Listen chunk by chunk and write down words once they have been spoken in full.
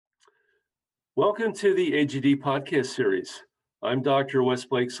Welcome to the AGD podcast series. I'm Dr. Wes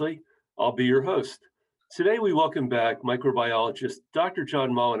Blakesley. I'll be your host. Today, we welcome back microbiologist Dr. John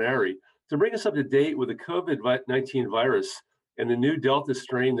Molinari to bring us up to date with the COVID 19 virus and the new Delta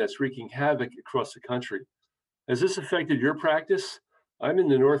strain that's wreaking havoc across the country. Has this affected your practice? I'm in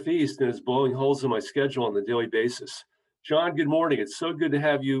the Northeast and it's blowing holes in my schedule on a daily basis. John, good morning. It's so good to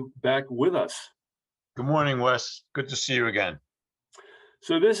have you back with us. Good morning, Wes. Good to see you again.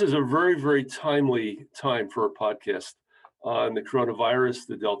 So this is a very, very timely time for a podcast on the coronavirus,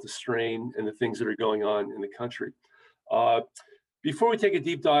 the Delta strain, and the things that are going on in the country. Uh, Before we take a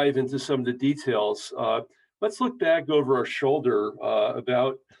deep dive into some of the details, let's look back over our shoulder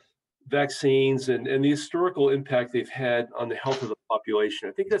about vaccines and the historical impact they've had on the health of the population.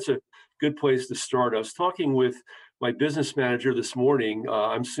 I think that's a good place to start. I was talking with my business manager this morning.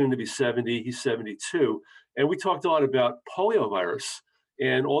 I'm soon to be 70, he's 72, and we talked a lot about poliovirus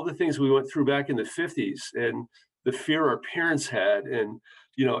and all the things we went through back in the 50s and the fear our parents had and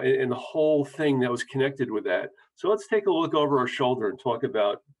the whole thing that was connected with that. So let's take a look over our shoulder and talk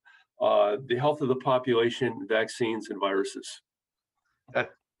about the health of the population, vaccines, and viruses.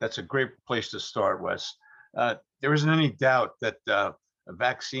 That's a great place to start, Wes. There isn't any doubt that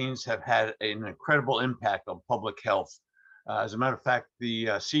vaccines have had an incredible impact on public health. As a matter of fact, the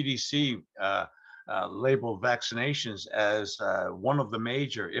CDC labeled vaccinations as one of the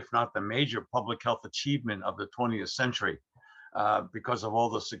major, if not the major, public health achievement of the 20th century because of all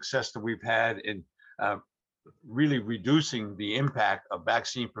the success that we've had in really reducing the impact of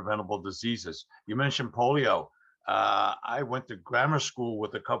vaccine preventable diseases. You mentioned polio. I went to grammar school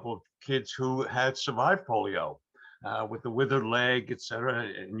with a couple of kids who had survived polio with the withered leg, etc.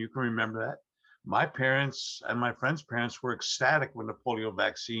 And you can remember that. My parents and my friends' parents were ecstatic when the polio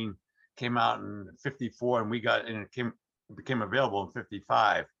vaccine came out in '54, and it became available in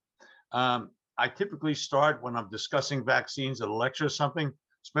 '55. I typically start when I'm discussing vaccines at a lecture or something,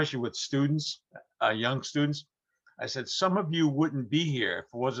 especially with students, young students. I said, some of you wouldn't be here if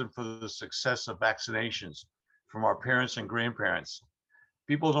it wasn't for the success of vaccinations from our parents and grandparents.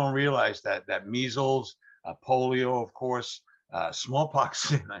 People don't realize that measles, polio, of course,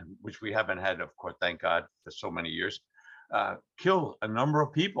 smallpox, which we haven't had, of course, thank God, for so many years, kill a number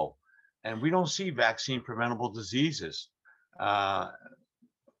of people. And we don't see vaccine preventable diseases.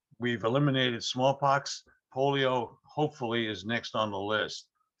 We've eliminated smallpox. Polio, hopefully, is next on the list.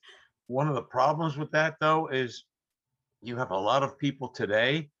 One of the problems with that, though, is you have a lot of people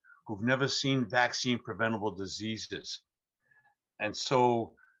today who've never seen vaccine preventable diseases. And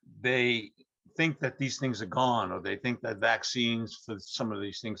so they think that these things are gone, or they think that vaccines for some of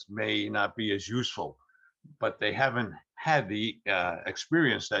these things may not be as useful, but they haven't had the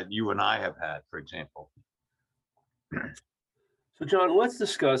experience that you and I have had, for example. So, John, let's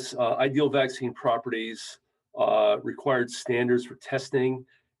discuss ideal vaccine properties, required standards for testing,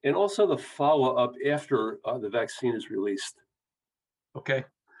 and also the follow-up after the vaccine is released. Okay,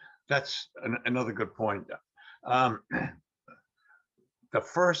 that's another good point. The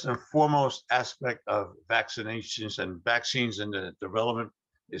first and foremost aspect of vaccinations and vaccines in the development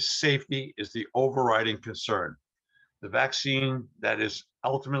is safety is the overriding concern. The vaccine that is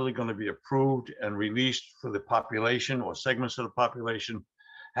ultimately going to be approved and released for the population or segments of the population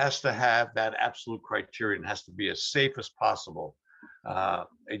has to have that absolute criterion, has to be as safe as possible. A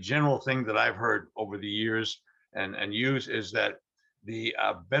general thing that I've heard over the years and use is that the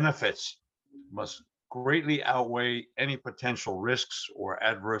benefits must greatly outweigh any potential risks or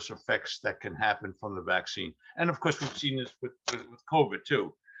adverse effects that can happen from the vaccine. And of course, we've seen this with COVID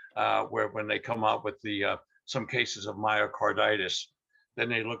too, where when they come out with the some cases of myocarditis, then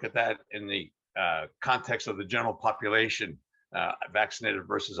they look at that in the context of the general population, vaccinated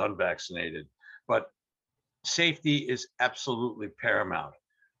versus unvaccinated. But safety is absolutely paramount.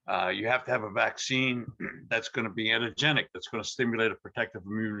 You have to have a vaccine that's going to be antigenic, that's going to stimulate a protective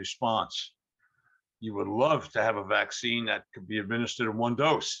immune response. You would love to have a vaccine that could be administered in one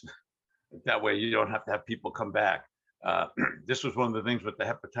dose. That way you don't have to have people come back. This was one of the things with the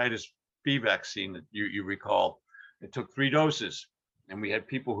hepatitis B vaccine that you recall. It took 3 doses, and we had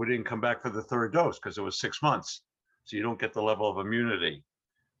people who didn't come back for the 3rd dose because it was 6 months. So you don't get the level of immunity.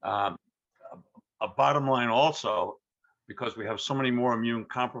 A bottom line also, because we have so many more immune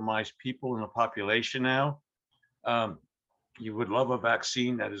compromised people in the population now, you would love a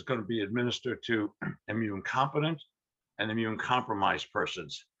vaccine that is going to be administered to immune competent and immune compromised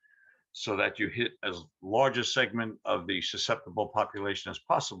persons, so that you hit as large a segment of the susceptible population as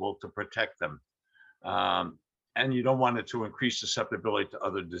possible to protect them. And you don't want it to increase susceptibility to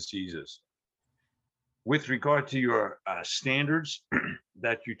other diseases. With regard to your standards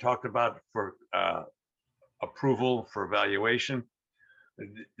that you talked about for approval for evaluation.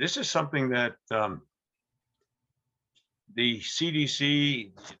 This is something that the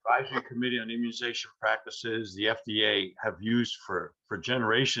CDC, the Advisory Committee on Immunization Practices, the FDA have used for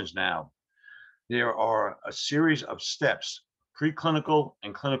generations now. There are a series of steps, preclinical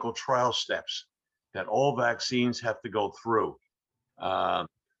and clinical trial steps, that all vaccines have to go through. The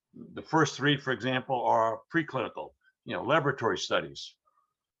first three, for example, are preclinical, laboratory studies.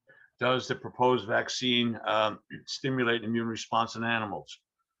 Does the proposed vaccine stimulate immune response in animals?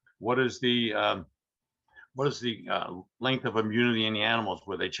 What is the length of immunity in the animals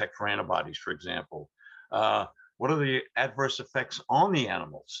where they check for antibodies, for example? What are the adverse effects on the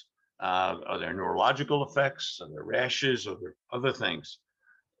animals? Are there neurological effects? Are there rashes? Are there other things?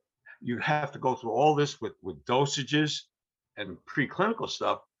 You have to go through all this with dosages and preclinical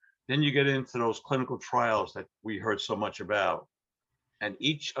stuff. Then you get into those clinical trials that we heard so much about. And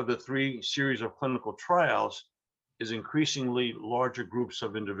each of the three series of clinical trials is increasingly larger groups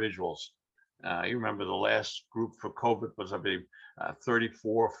of individuals. You remember the last group for COVID was, I believe,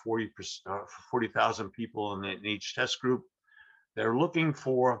 40,000 people in each test group. They're looking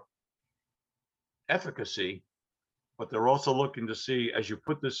for efficacy, but they're also looking to see, as you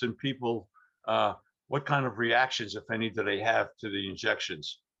put this in people, what kind of reactions, if any, do they have to the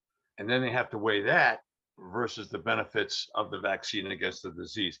injections? And then they have to weigh that versus the benefits of the vaccine against the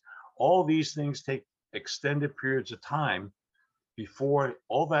disease. All these things take extended periods of time before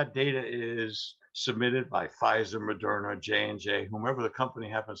all that data is submitted by Pfizer, Moderna, J&J, whomever the company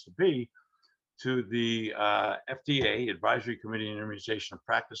happens to be, to the FDA, Advisory Committee on Immunization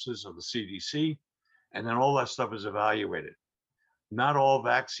Practices of the CDC, and then all that stuff is evaluated. Not all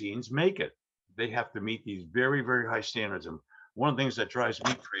vaccines make it. They have to meet these very, very high standards. And one of the things that drives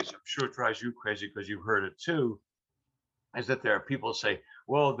me crazy, I'm sure it drives you crazy because you've heard it too, is that there are people who say,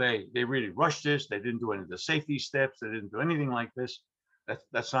 well, they really rushed this. They didn't do any of the safety steps. They didn't do anything like this.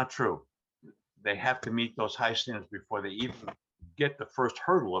 That's not true. They have to meet those high standards before they even get the first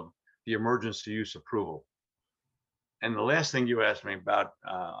hurdle of the emergency use approval. And the last thing you asked me about,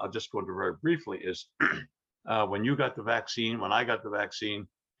 I'll just go into very briefly, is when you got the vaccine, when I got the vaccine,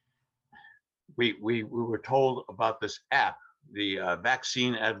 we were told about this app, the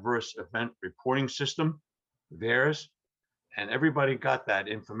Vaccine Adverse Event Reporting System, VAERS, and everybody got that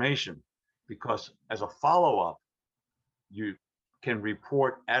information because as a follow-up, you can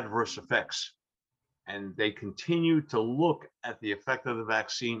report adverse effects. And they continue to look at the effect of the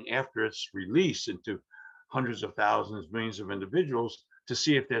vaccine after it's released into hundreds of thousands, millions of individuals to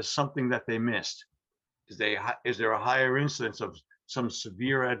see if there's something that they missed. Is there a higher incidence of some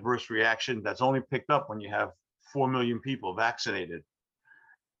severe adverse reaction that's only picked up when you have 4 million people vaccinated?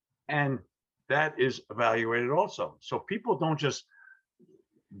 And that is evaluated also. So people don't just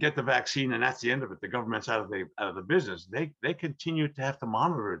get the vaccine and that's the end of it. The government's out of the business. They continue to have to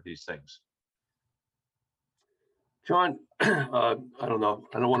monitor these things. John, I don't know.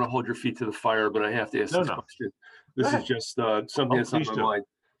 I don't want to hold your feet to the fire, but I have to ask this question. This is just something that's on my mind.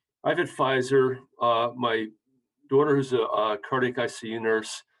 I've had Pfizer. My daughter, who's a cardiac ICU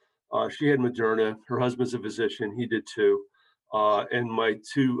nurse, she had Moderna. Her husband's a physician. He did too. And my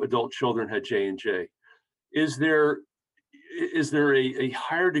 2 adult children had J&J. Is there a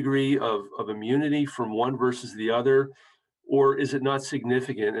higher degree of immunity from one versus the other, or is it not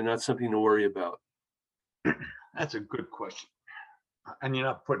significant and not something to worry about? That's a good question. And you're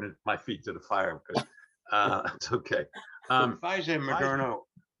not putting my feet to the fire because it's okay. Pfizer and Moderna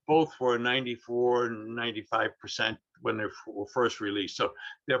both were 94, 95% when they were first released. So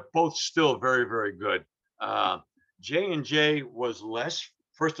they're both still very, very good. J&J was less.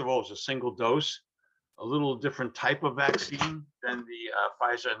 First of all, it was a single dose, a little different type of vaccine than the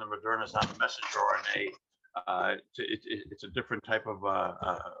Pfizer and the Moderna. It's not messenger RNA. It's a different type of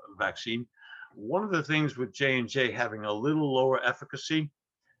vaccine. One of the things with J&J having a little lower efficacy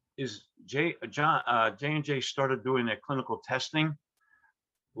is J&J started doing their clinical testing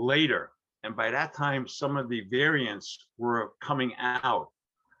later. And by that time, some of the variants were coming out.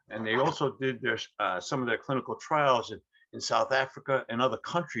 And they also did some of their clinical trials in South Africa and other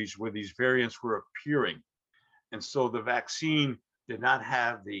countries where these variants were appearing. And so the vaccine did not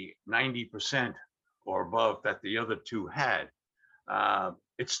have the 90% or above that the other two had.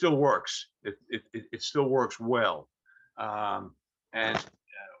 It still works. It still works well. And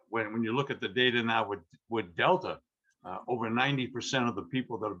when you look at the data now with Delta, over 90% of the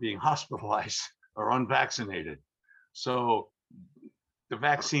people that are being hospitalized are unvaccinated. So the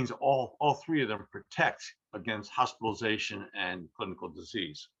vaccines, all 3 of them protect against hospitalization and clinical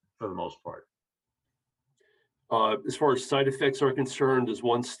disease for the most part. As far as side effects are concerned, does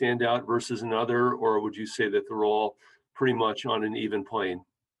one stand out versus another, or would you say that they're all pretty much on an even plane?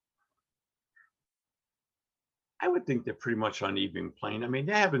 I would think they're pretty much on even plane. I mean,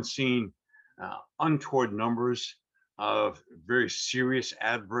 they haven't seen untoward numbers of very serious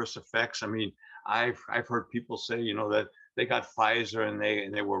adverse effects. I mean, I've heard people say, that they got Pfizer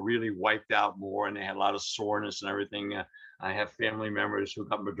and they were really wiped out more and they had a lot of soreness and everything. I have family members who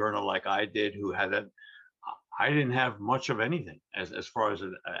got Moderna like I did who had that. I didn't have much of anything as far as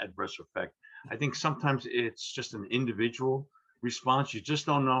an adverse effect. I think sometimes it's just an individual response. You just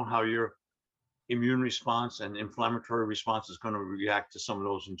don't know how your immune response and inflammatory response is going to react to some of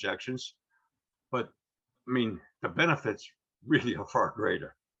those injections. But I mean, the benefits really are far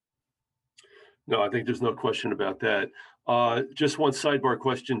greater. No, I think there's no question about that. Just one sidebar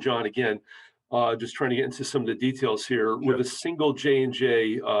question, John, again, just trying to get into some of the details here. With Sure. a single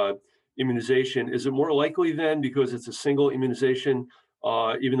J&J immunization, is it more likely then, because it's a single immunization,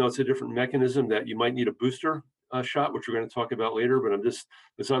 even though it's a different mechanism, that you might need a booster shot, which we're going to talk about later, but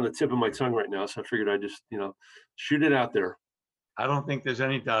it's on the tip of my tongue right now, so I figured I'd just, shoot it out there. I don't think there's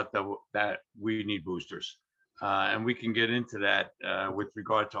any doubt that we need boosters. And we can get into that with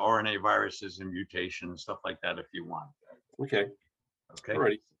regard to RNA viruses and mutation and stuff like that if you want. Okay. Okay. All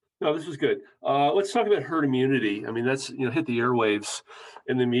right. No, this is good. Let's talk about herd immunity. I mean, that's hit the airwaves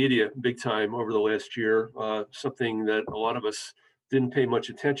in the media big time over the last year. Something that a lot of us didn't pay much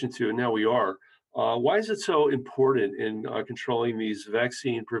attention to, and now we are. Why is it so important in controlling these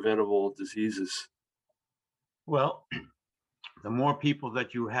vaccine preventable diseases? Well, the more people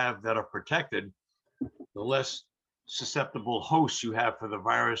that you have that are protected, the less susceptible hosts you have for the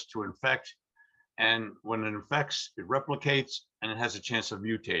virus to infect. And when it infects, it replicates and it has a chance of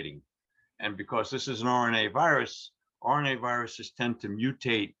mutating. And because this is an RNA viruses tend to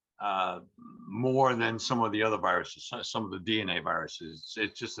mutate more than some of the other viruses, some of the DNA viruses.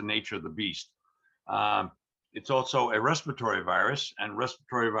 It's just the nature of the beast. It's also a respiratory virus, and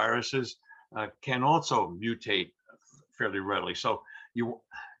respiratory viruses can also mutate fairly readily. So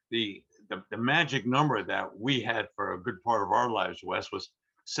the magic number that we had for a good part of our lives, Wes, was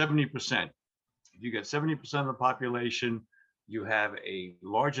 70%. If you get 70% of the population, you have a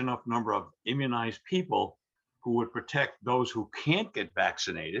large enough number of immunized people who would protect those who can't get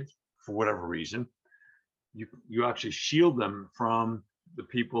vaccinated for whatever reason. You actually shield them from the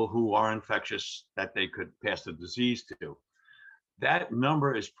people who are infectious that they could pass the disease to. That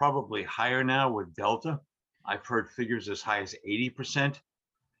number is probably higher now with Delta. I've heard figures as high as 80%.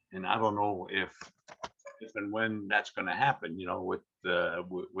 And I don't know if and when that's going to happen, with the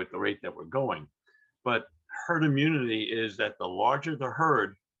rate that we're going. But herd immunity is that the larger the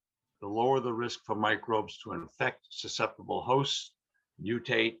herd, the lower the risk for microbes to infect susceptible hosts,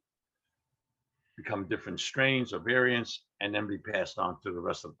 mutate, become different strains or variants, and then be passed on to the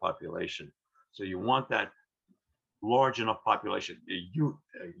rest of the population. So you want that large enough population. You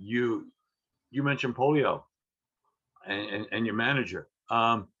mentioned polio and your manager.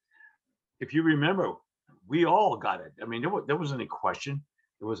 If you remember, we all got it. I mean, there wasn't any question.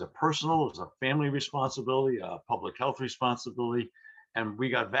 It was a personal, it was a family responsibility, a public health responsibility. And we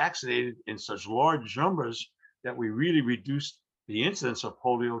got vaccinated in such large numbers that we really reduced the incidence of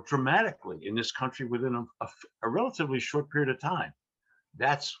polio dramatically in this country within a relatively short period of time.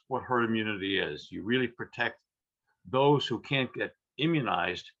 That's what herd immunity is. You really protect those who can't get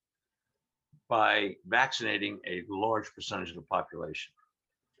immunized by vaccinating a large percentage of the population.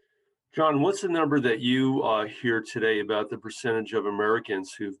 John, what's the number that you hear today about the percentage of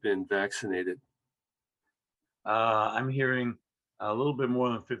Americans who've been vaccinated? I'm hearing a little bit more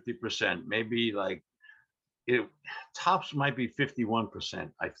than 50%, maybe like it tops might be 51%,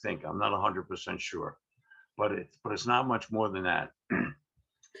 I think. I'm not 100% sure, but it's not much more than that.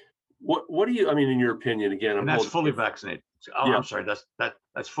 What do you, I mean, in your opinion, again, And that's fully vaccinated. Oh, Yeah. I'm sorry,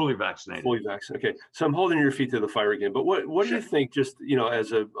 that's fully vaccinated. Fully vaccinated. Okay, so I'm holding your feet to the fire again. But what do you think, just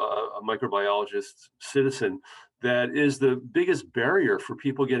as a microbiologist citizen, that is the biggest barrier for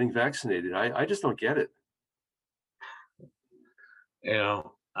people getting vaccinated? I just don't get it.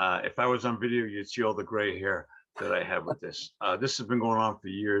 If I was on video, you'd see all the gray hair that I have with this. This has been going on for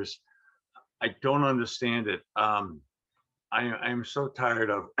years. I don't understand it. I'm so tired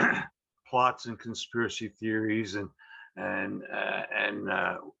of plots and conspiracy theories and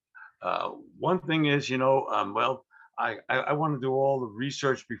one thing is, well, I want to do all the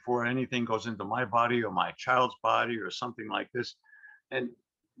research before anything goes into my body or my child's body or something like this. And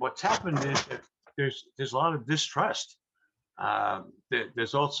what's happened is that there's a lot of distrust.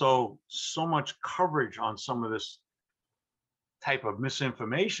 There's also so much coverage on some of this type of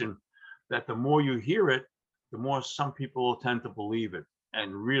misinformation that the more you hear it, the more some people will tend to believe it.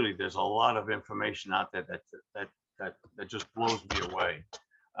 And really, there's a lot of information out there that just blows me away.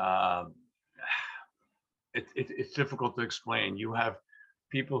 Um, it's difficult to explain. You have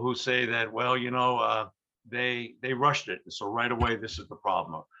people who say that, well, they rushed it, so right away this is the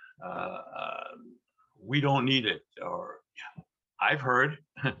problem. Uh, uh, we don't need it. Or I've heard,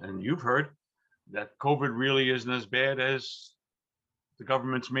 and you've heard, that COVID really isn't as bad as the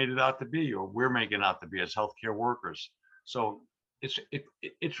government's made it out to be, or we're making it out to be as healthcare workers. So it's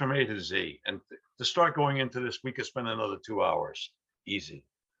from A to Z. And to start going into this, we could spend another 2 hours, easy.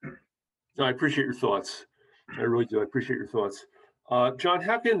 No, I appreciate your thoughts. I really do. I appreciate your thoughts. John,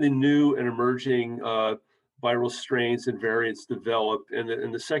 how can the new and emerging viral strains and variants develop?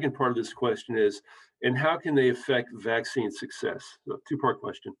 And the second part of this question is, and how can they affect vaccine success? So, two-part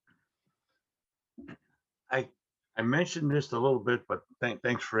question. I mentioned this a little bit, but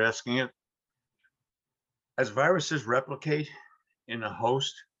thanks for asking it. As viruses replicate in a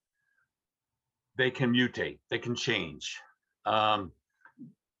host, they can mutate, they can change. RNA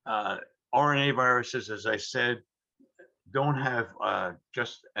viruses, as I said, don't have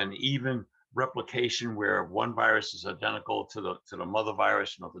just an even replication where one virus is identical to the mother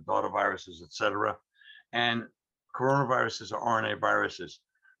virus, the daughter viruses, etc. And coronaviruses are RNA viruses.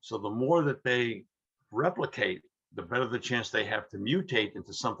 So the more that they replicate, the better the chance they have to mutate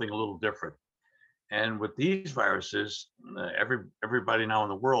into something a little different. And with these viruses, everybody now in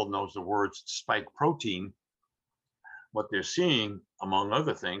the world knows the words spike protein. What they're seeing, among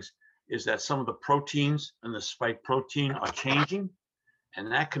other things, is that some of the proteins in the spike protein are changing,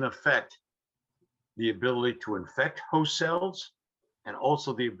 and that can affect the ability to infect host cells and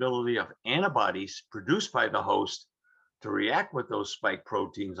also the ability of antibodies produced by the host to react with those spike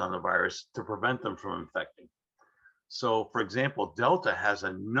proteins on the virus to prevent them from infecting. So, for example, Delta has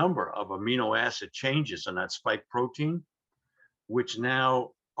a number of amino acid changes in that spike protein, which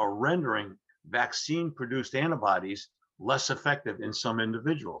now are rendering vaccine-produced antibodies less effective in some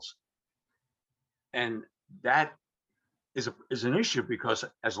individuals. And that is an issue because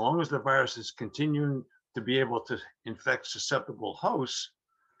as long as the virus is continuing to be able to infect susceptible hosts,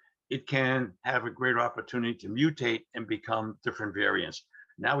 it can have a greater opportunity to mutate and become different variants.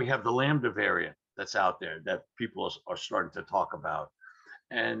 Now we have the Lambda variant that's out there that people are starting to talk about.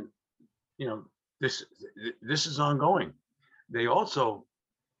 And, this is ongoing. They also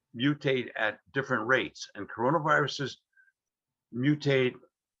mutate at different rates, and coronaviruses mutate.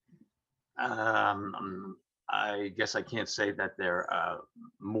 I guess I can't say that they're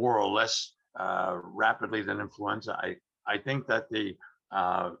more or less rapidly than influenza. I think that the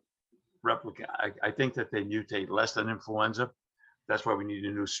I think that they mutate less than influenza. That's why we need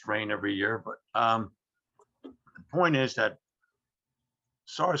a new strain every year. But the point is that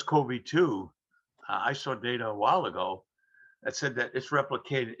SARS-CoV-2, I saw data a while ago that said that it's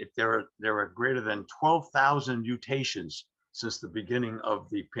replicated. If there are greater than 12,000 mutations since the beginning of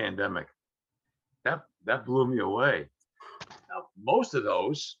the pandemic. That blew me away. Now, most of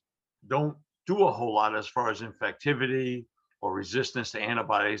those don't do a whole lot as far as infectivity or resistance to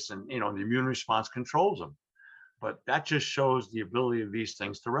antibodies, and the immune response controls them. But that just shows the ability of these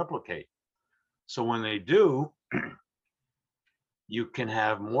things to replicate. So when they do, you can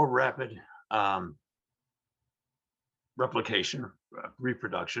have more rapid replication,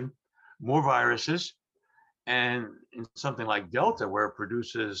 reproduction, more viruses, and in something like Delta, where it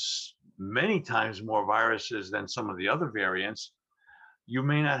produces many times more viruses than some of the other variants, you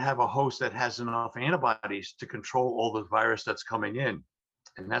may not have a host that has enough antibodies to control all the virus that's coming in.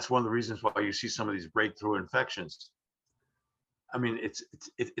 And that's one of the reasons why you see some of these breakthrough infections. I mean,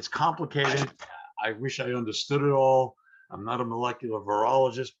 it's complicated. I wish I understood it all. I'm not a molecular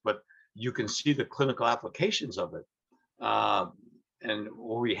virologist, but you can see the clinical applications of it. And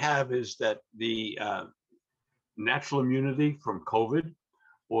what we have is that the natural immunity from COVID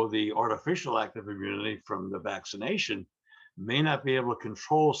or the artificial active immunity from the vaccination may not be able to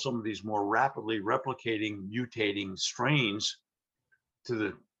control some of these more rapidly replicating, mutating strains to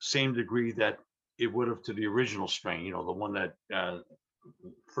the same degree that it would have to the original strain, the one that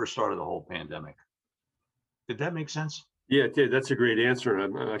first started the whole pandemic. Did that make sense? Yeah, it did. That's a great answer.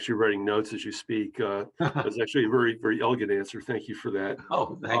 I'm actually writing notes as you speak. That's actually a very, very elegant answer. Thank you for that.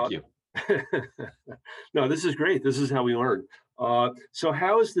 Oh, thank you. No, this is great. This is how we learn. So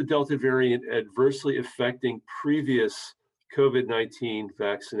how is the Delta variant adversely affecting previous COVID-19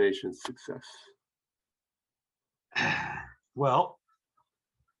 vaccination success? Well,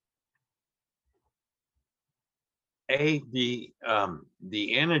 the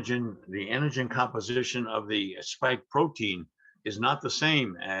antigen composition of the spike protein is not the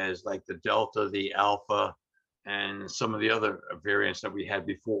same as like the Delta, the Alpha, and some of the other variants that we had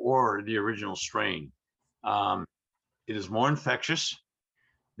before, or the original strain. It is more infectious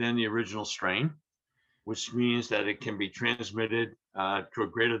than the original strain, which means that it can be transmitted to a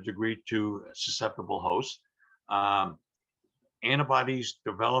greater degree to susceptible hosts. Antibodies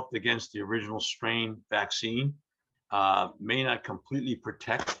developed against the original strain vaccine may not completely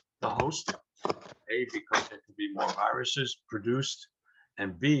protect the host, A, because there could be more viruses produced,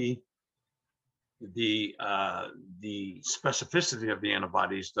 and B, the specificity of the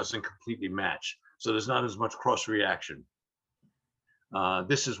antibodies doesn't completely match. So there's not as much cross reaction.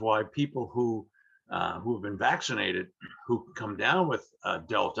 This is why people who have been vaccinated, who come down with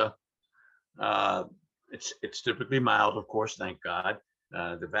Delta, it's typically mild, of course, thank God.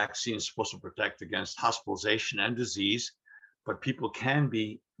 The vaccine is supposed to protect against hospitalization and disease, but people can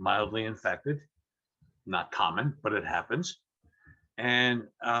be mildly infected. Not common, but it happens. And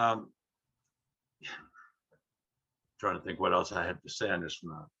trying to think what else I had to say on this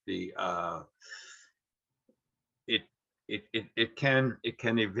one. It can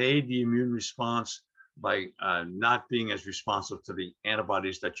evade the immune response by not being as responsive to the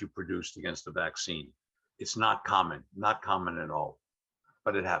antibodies that you produced against the vaccine. It's not common at all,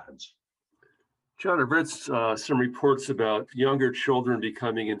 but it happens. John, I've read some reports about younger children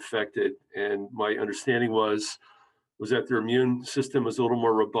becoming infected, and my understanding was that their immune system was a little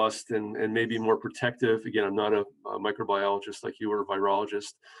more robust and maybe more protective. Again, I'm not a microbiologist like you or a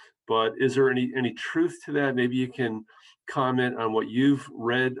virologist, but is there any truth to that? Maybe you can comment on what you've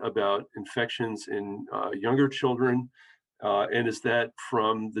read about infections in younger children, and is that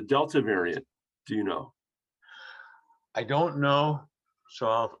from the Delta variant? Do you know? I don't know,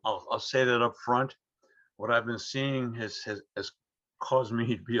 so I'll say that up front. What I've been seeing has caused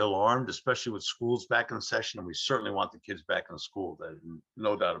me to be alarmed, especially with schools back in session, and we certainly want the kids back in school. There's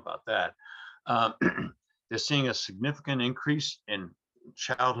no doubt about that. They're seeing a significant increase in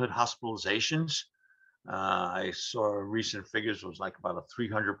childhood hospitalizations. I saw recent figures, was like about a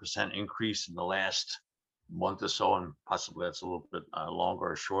 300% increase in the last month or so, and possibly that's a little bit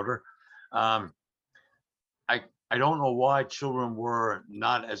longer or shorter. I don't know why children were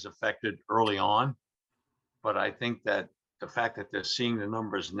not as affected early on, but I think that the fact that they're seeing the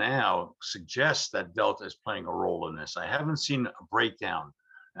numbers now suggests that Delta is playing a role in this. I haven't seen a breakdown.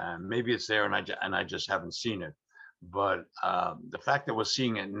 Maybe it's there and I just haven't seen it. But the fact that we're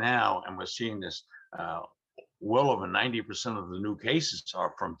seeing it now, and we're seeing this well over 90% of the new cases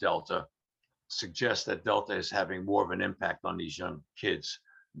are from Delta, suggests that Delta is having more of an impact on these young kids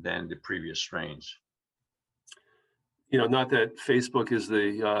than the previous strains. Not that Facebook is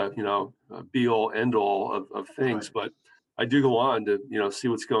the be all end all of things, Right. but I do go on to see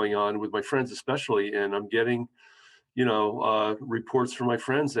what's going on with my friends, especially, and I'm getting reports from my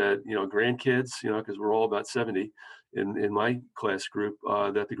friends that grandkids, because we're all about 70 in my class group,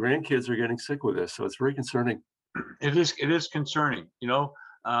 that the grandkids are getting sick with this. So it's very concerning. It is concerning,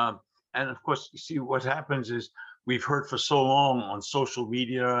 and of course, you see what happens is we've heard for so long on social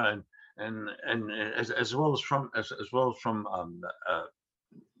media and as well as from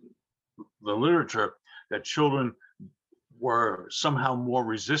the literature that children were somehow more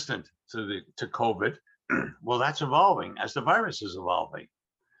resistant to COVID. Well, that's evolving as the virus is evolving,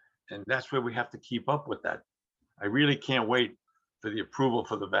 and that's where we have to keep up with that. I really can't wait for the approval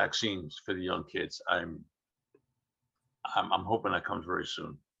for the vaccines for the young kids. I'm hoping that comes very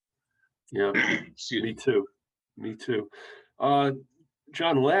soon. Yeah, me too. Me too.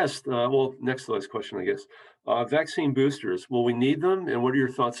 John, next to last question, I guess. Vaccine boosters, will we need them? And what are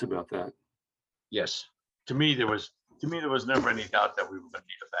your thoughts about that? Yes. To me, there was never any doubt that we were going to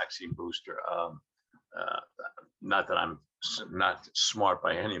need a vaccine booster. Not that I'm not smart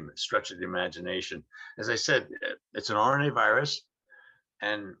by any stretch of the imagination. As I said, it's an RNA virus,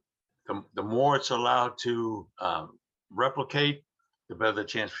 and the more it's allowed to replicate, the better the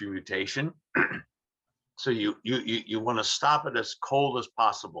chance for mutation. So you want to stop it as cold as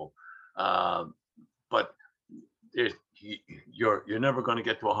possible, but you're never going to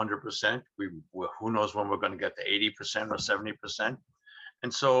get to 100%. Who knows when we're going to get to 80% or 70%.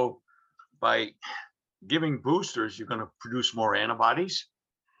 And so by giving boosters, you're going to produce more antibodies,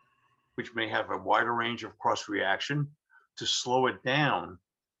 which may have a wider range of cross reaction to slow it down,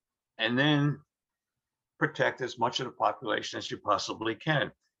 and then protect as much of the population as you possibly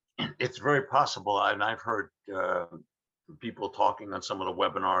can. It's very possible, and I've heard people talking on some of the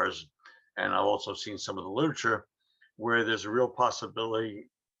webinars, and I've also seen some of the literature where there's a real possibility,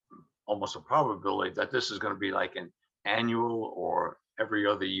 almost a probability, that this is going to be like an annual or every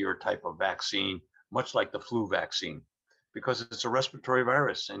other year type of vaccine, much like the flu vaccine. because it's a respiratory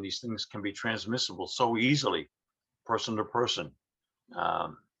virus and these things can be transmissible so easily, person to person.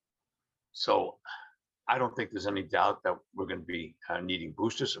 So I don't think there's any doubt that we're going to be needing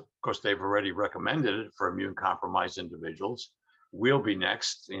boosters. Of course, they've already recommended it for immune compromised individuals. We'll be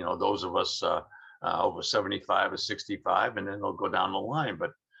next, those of us over 75 or 65, and then they'll go down the line.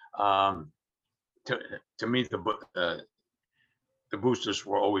 But to me, the boosters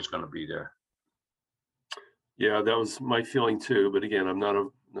were always going to be there. Yeah, that was my feeling too. But again, I'm not a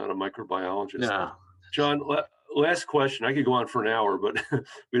microbiologist. Yeah. John, last question. I could go on for an hour, but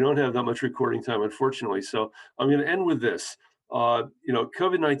we don't have that much recording time, unfortunately. So I'm going to end with this.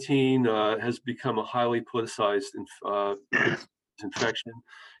 COVID-19 has become a highly politicized infection.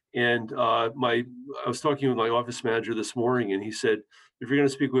 And I was talking with my office manager this morning, and he said, if you're going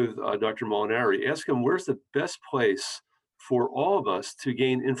to speak with Dr. Molinari, ask him where's the best place for all of us to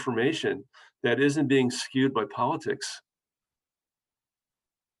gain information that isn't being skewed by politics.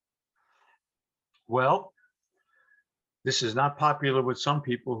 Well, this is not popular with some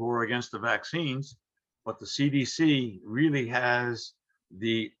people who are against the vaccines, but the CDC really has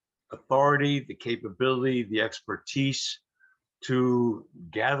the authority, the capability, the expertise to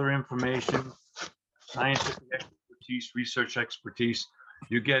gather information, scientific expertise, research expertise.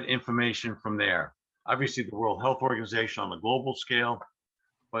 You get information from there. Obviously, the World Health Organization on a global scale,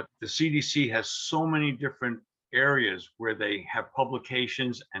 but the CDC has so many different areas where they have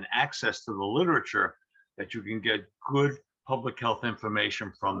publications and access to the literature that you can get good public health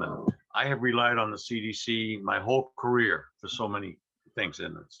information from them. I have relied on the CDC my whole career for so many things,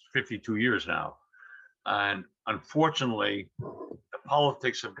 and it's 52 years now. And unfortunately, the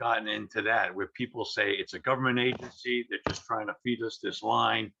politics have gotten into that, where people say it's a government agency, they're just trying to feed us this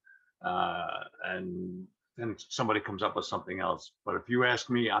line, and then somebody comes up with something else. But if you ask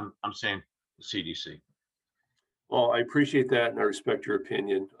me, I'm saying the CDC. Well, I appreciate that, and I respect your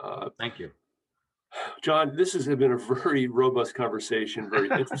opinion. Thank you. John, this has been a very robust conversation, very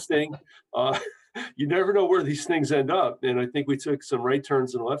interesting. You never know where these things end up. And I think we took some right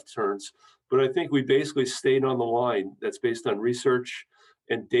turns and left turns, but I think we basically stayed on the line that's based on research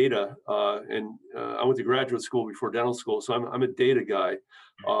and data. I went to graduate school before dental school, so I'm a data guy.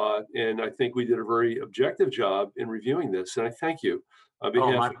 And I think we did a very objective job in reviewing this. And I thank you on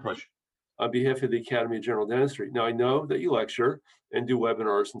My pleasure. On behalf of the Academy of General Dentistry. Now, I know that you lecture and do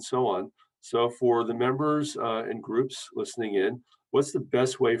webinars and so on. So for the members and groups listening in, what's the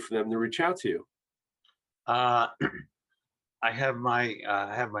best way for them to reach out to you? I have my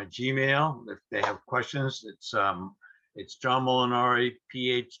Gmail. If they have questions, it's John Molinari,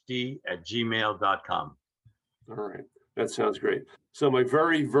 PhD @gmail.com. All right, that sounds great. So my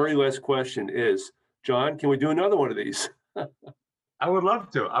very, very last question is, John, can we do another one of these? I would love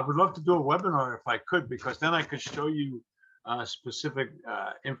to. I would love to do a webinar if I could, because then I could show you specific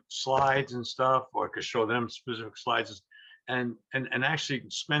slides and stuff, or I could show them specific slides and actually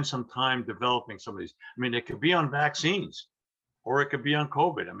spend some time developing some of these. I mean, it could be on vaccines, or it could be on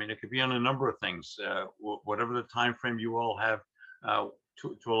COVID. I mean, it could be on a number of things, whatever the time frame you all have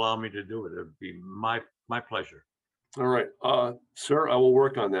to allow me to do it. It would be my pleasure. All right, sir, I will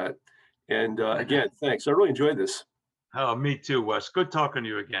work on that. And again, thanks. I really enjoyed this. Oh, me too, Wes. Good talking to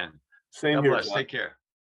you again. Same God here, bless. John. Take care.